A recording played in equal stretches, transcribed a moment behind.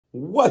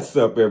What's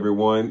up,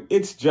 everyone?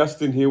 It's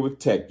Justin here with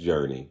Tech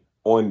Journey.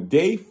 On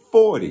day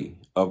 40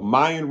 of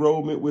my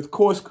enrollment with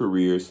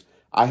CourseCareers,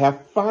 I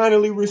have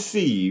finally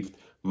received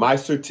my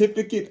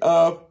certificate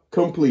of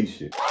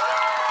completion.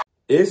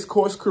 Is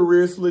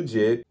CourseCareers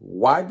legit?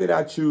 Why did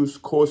I choose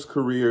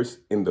CourseCareers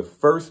in the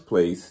first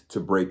place to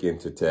break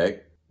into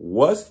tech?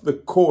 Was the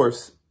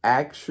course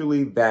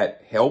actually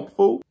that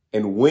helpful?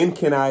 And when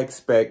can I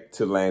expect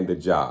to land a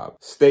job?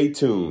 Stay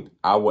tuned.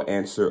 I will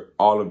answer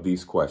all of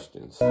these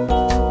questions.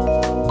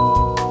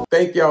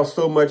 Thank y'all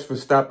so much for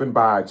stopping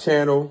by our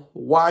channel.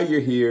 While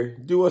you're here,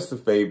 do us a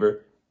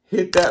favor,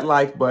 hit that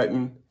like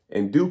button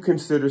and do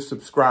consider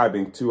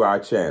subscribing to our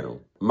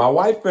channel. My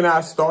wife and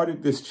I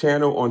started this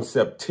channel on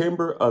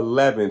September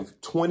 11th,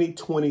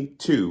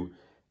 2022,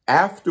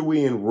 after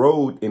we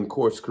enrolled in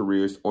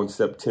CourseCareers on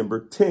September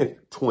 10th,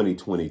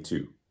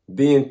 2022.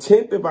 The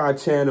intent of our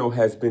channel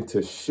has been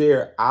to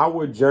share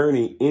our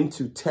journey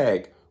into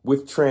tech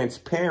with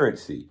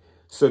transparency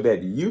so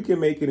that you can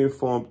make an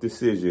informed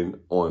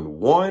decision on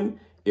 1,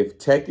 if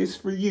tech is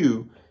for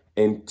you,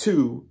 and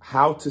 2,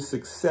 how to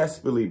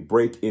successfully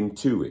break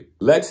into it.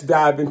 Let's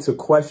dive into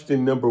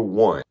question number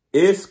 1.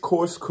 Is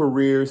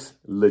CourseCareers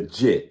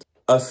legit?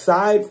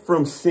 Aside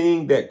from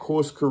seeing that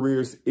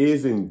CourseCareers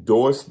is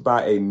endorsed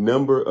by a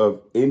number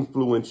of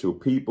influential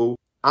people,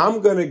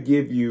 I'm going to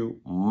give you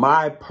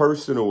my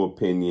personal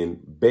opinion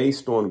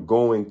based on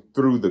going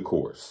through the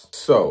course.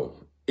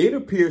 So it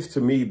appears to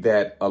me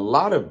that a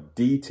lot of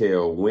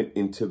detail went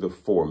into the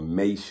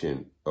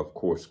formation of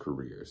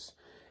CourseCareers.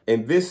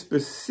 And this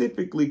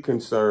specifically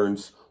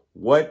concerns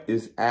what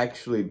is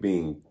actually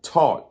being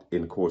taught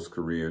in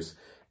CourseCareers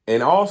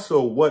and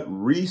also what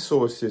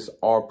resources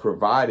are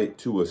provided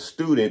to a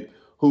student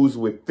who's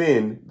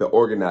within the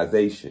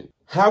organization.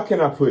 How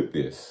can I put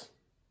this?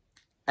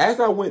 As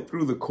I went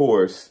through the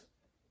course,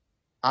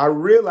 I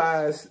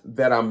realized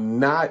that I'm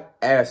not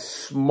as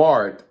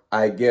smart,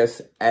 I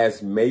guess,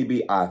 as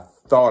maybe I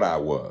thought I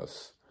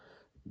was.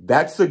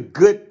 That's a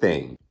good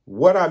thing.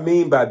 What I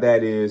mean by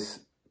that is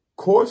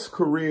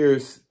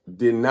CourseCareers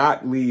did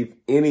not leave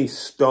any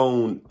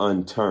stone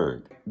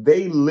unturned.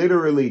 They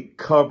literally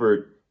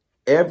covered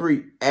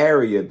every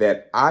area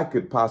that I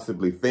could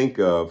possibly think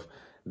of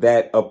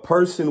that a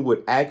person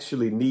would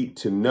actually need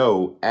to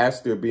know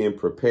as they're being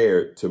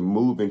prepared to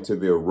move into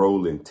their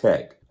role in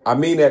tech. I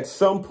mean, at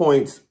some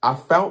points, I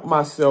found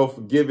myself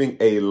giving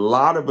a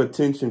lot of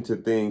attention to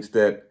things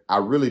that I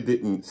really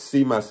didn't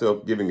see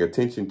myself giving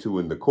attention to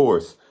in the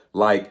course,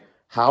 like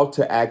how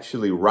to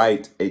actually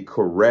write a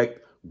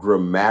correct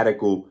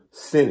grammatical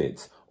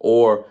sentence,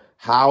 or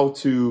how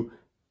to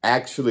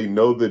actually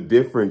know the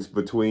difference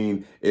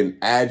between an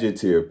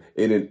adjective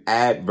and an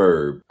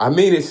adverb. I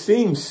mean, it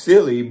seems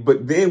silly,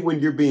 but then when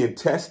you're being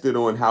tested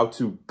on how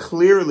to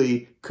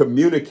clearly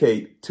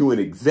communicate to an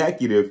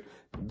executive,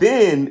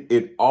 then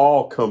it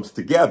all comes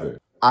together.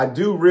 I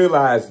do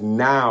realize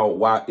now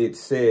why it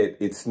said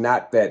it's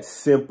not that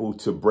simple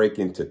to break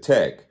into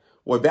tech.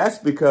 Well, that's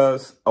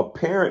because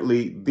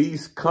apparently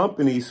these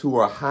companies who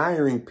are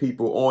hiring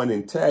people on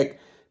in tech,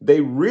 they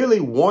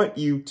really want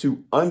you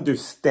to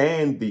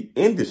understand the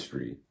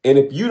industry. And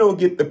if you don't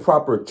get the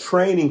proper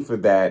training for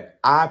that,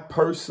 I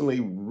personally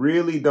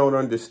really don't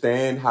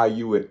understand how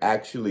you would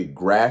actually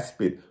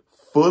grasp it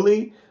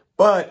fully.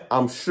 But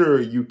I'm sure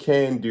you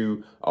can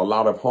do a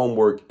lot of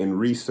homework and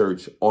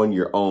research on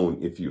your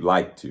own if you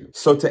like to.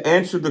 So to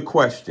answer the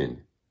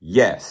question,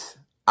 yes,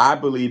 I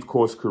believe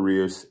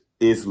CourseCareers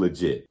is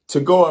legit. To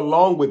go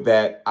along with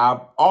that, I've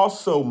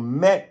also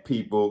met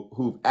people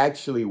who've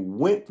actually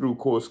went through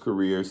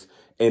CourseCareers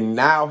and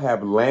now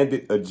have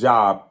landed a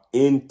job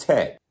in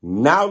tech.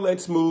 Now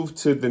let's move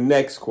to the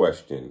next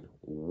question.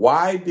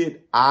 Why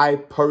did I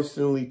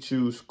personally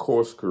choose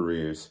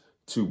CourseCareers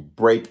to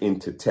break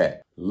into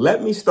tech?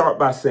 Let me start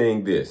by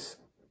saying this.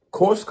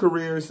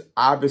 CourseCareers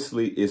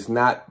obviously is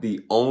not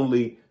the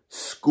only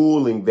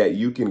schooling that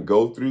you can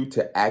go through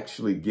to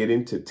actually get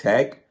into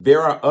tech.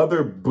 There are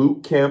other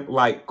boot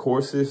camp-like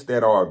courses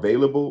that are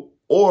available,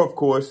 or of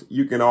course,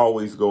 you can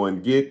always go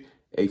and get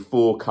a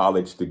full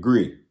college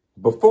degree.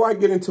 Before I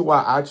get into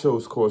why I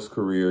chose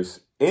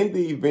CourseCareers, in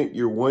the event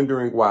you're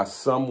wondering why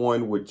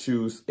someone would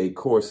choose a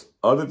course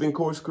other than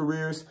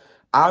CourseCareers,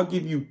 I'll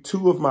give you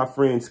 2 of my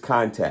friends'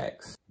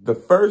 contacts. The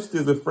first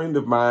is a friend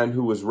of mine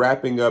who was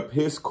wrapping up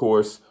his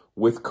course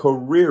with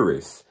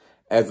Careerist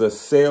as a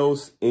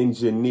sales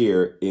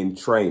engineer in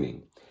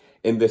training.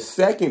 And the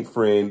second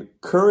friend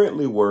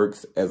currently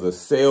works as a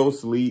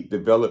sales lead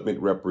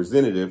development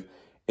representative,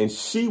 and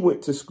she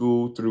went to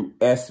school through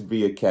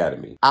SV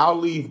Academy. I'll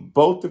leave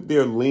both of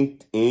their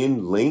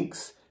LinkedIn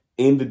links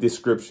in the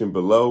description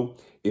below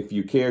if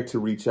you care to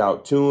reach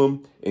out to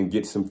them and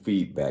get some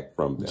feedback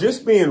from them.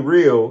 Just being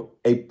real,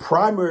 a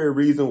primary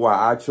reason why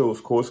I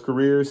chose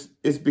CourseCareers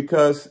is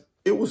because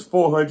it was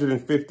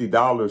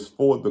 $450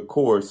 for the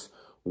course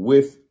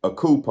with a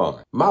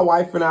coupon. My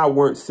wife and I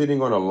weren't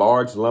sitting on a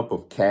large lump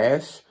of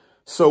cash,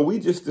 so we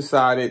just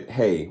decided,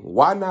 hey,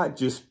 why not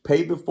just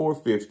pay the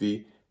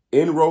 $450,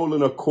 enroll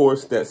in a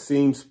course that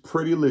seems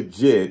pretty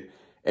legit,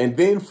 and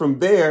then from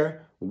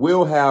there,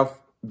 we'll have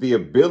the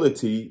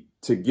ability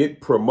to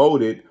get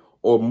promoted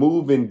or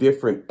move in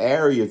different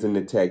areas in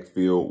the tech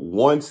field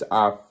once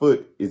our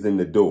foot is in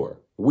the door.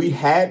 We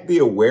had the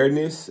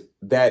awareness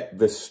that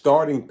the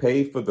starting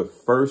pay for the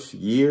first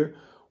year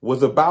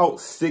was about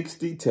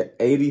 $60,000 to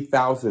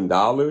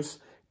 $80,000,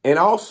 and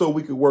also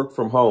we could work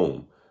from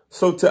home.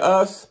 So to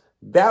us,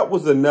 that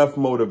was enough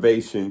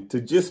motivation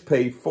to just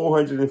pay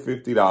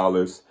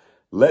 $450.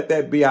 Let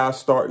that be our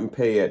starting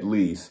pay at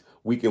least.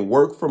 We can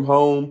work from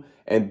home,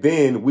 and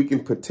then we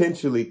can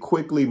potentially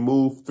quickly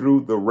move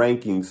through the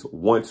rankings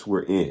once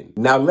we're in.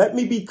 Now, let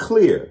me be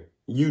clear.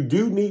 You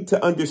do need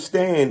to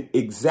understand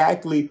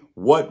exactly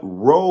what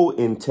role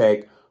in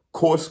tech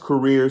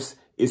CourseCareers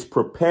is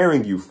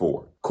preparing you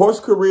for.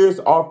 CourseCareers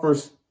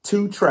offers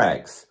 2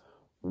 tracks.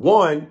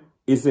 One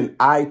is an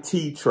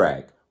IT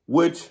track,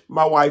 which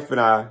my wife and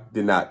I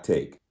did not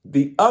take.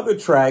 The other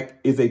track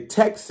is a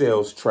tech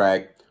sales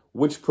track,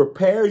 which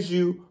prepares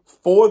you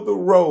for the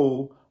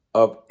role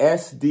of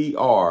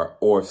SDR,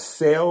 or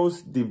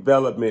Sales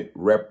Development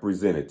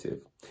Representative.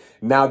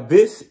 Now,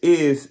 this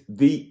is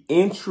the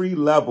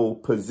entry-level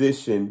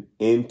position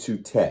into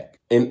tech.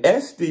 An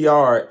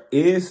SDR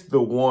is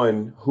the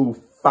one who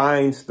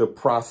finds the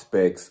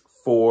prospects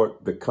for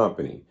the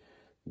company.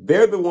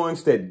 They're the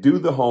ones that do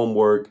the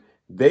homework.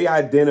 They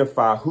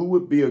identify who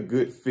would be a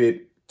good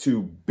fit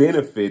to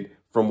benefit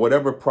from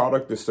whatever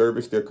product or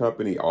service their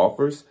company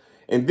offers.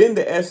 And then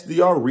the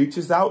SDR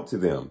reaches out to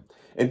them.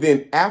 And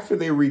then after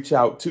they reach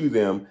out to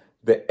them,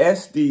 the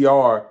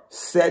SDR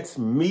sets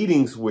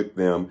meetings with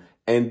them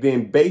and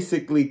then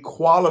basically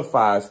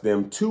qualifies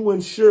them to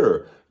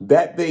ensure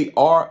that they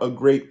are a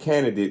great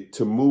candidate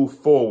to move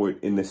forward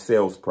in the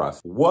sales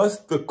process.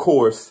 Was the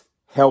course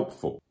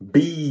helpful?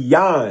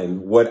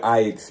 Beyond what I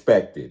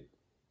expected.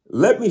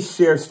 Let me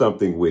share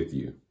something with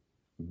you.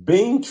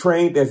 Being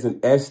trained as an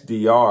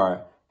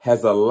SDR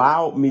has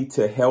allowed me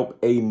to help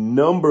a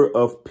number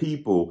of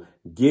people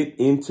get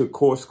into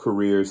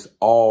CourseCareers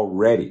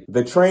already.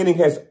 The training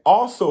has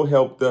also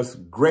helped us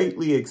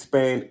greatly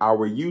expand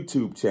our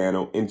YouTube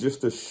channel in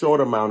just a short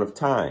amount of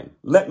time.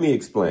 Let me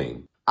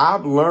explain.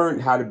 I've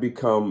learned how to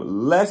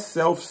become less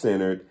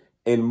self-centered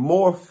and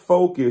more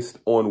focused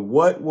on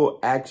what will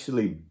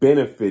actually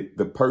benefit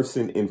the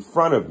person in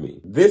front of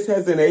me. This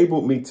has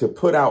enabled me to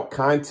put out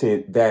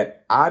content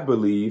that I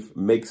believe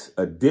makes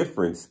a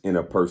difference in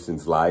a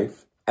person's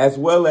life, as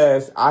well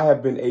as I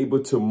have been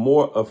able to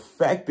more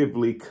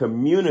effectively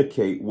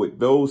communicate with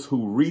those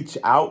who reach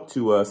out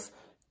to us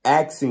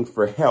asking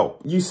for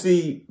help. You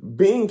see,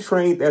 being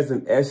trained as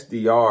an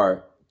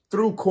SDR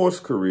through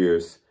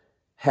CourseCareers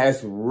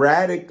has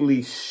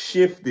radically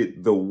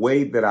shifted the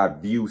way that I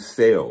view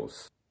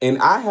sales. And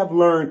I have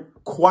learned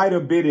quite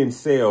a bit in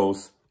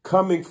sales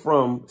coming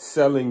from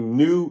selling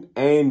new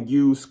and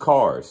used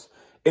cars.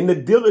 And the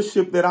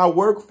dealership that I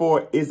work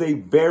for is a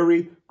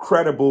very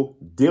credible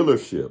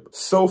dealership.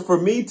 So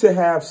for me to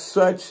have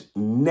such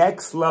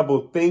next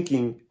level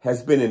thinking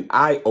has been an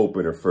eye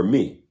opener for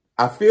me.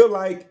 I feel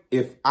like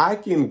if I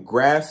can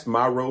grasp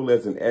my role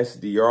as an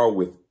SDR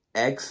with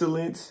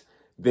excellence,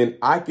 then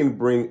I can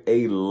bring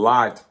a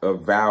lot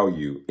of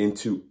value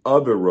into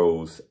other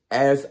roles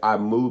as I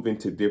move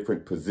into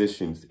different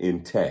positions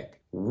in tech.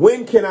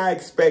 When can I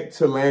expect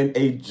to land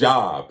a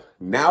job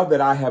now that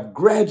I have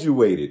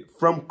graduated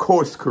from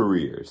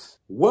CourseCareers?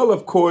 Well,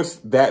 of course,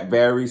 that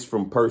varies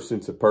from person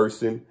to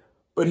person,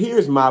 but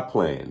here's my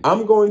plan.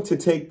 I'm going to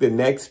take the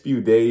next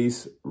few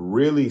days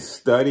really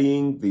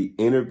studying the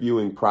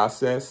interviewing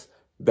process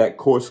that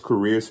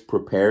CourseCareers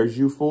prepares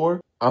you for.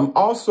 I'm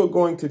also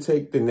going to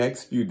take the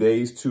next few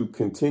days to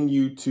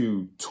continue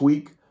to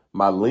tweak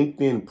my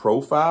LinkedIn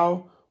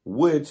profile,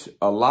 which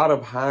a lot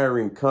of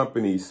hiring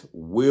companies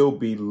will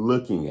be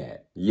looking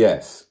at.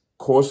 Yes,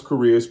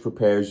 CourseCareers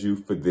prepares you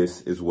for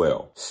this as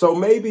well. So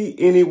maybe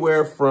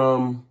anywhere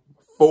from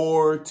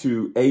 4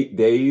 to 8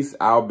 days,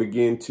 I'll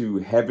begin to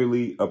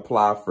heavily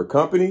apply for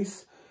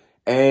companies,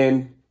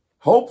 and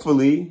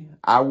hopefully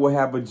I will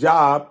have a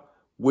job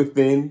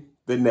within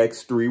the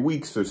next 3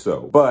 weeks or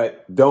so.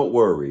 But don't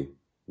worry.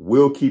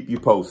 We'll keep you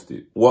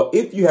posted. Well,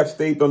 if you have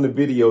stayed on the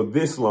video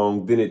this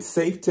long, then it's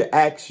safe to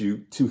ask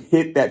you to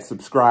hit that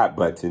subscribe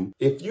button.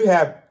 If you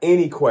have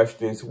any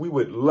questions, we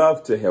would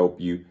love to help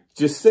you.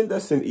 Just send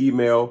us an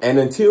email. And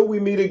until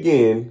we meet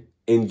again,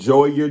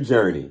 enjoy your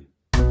journey.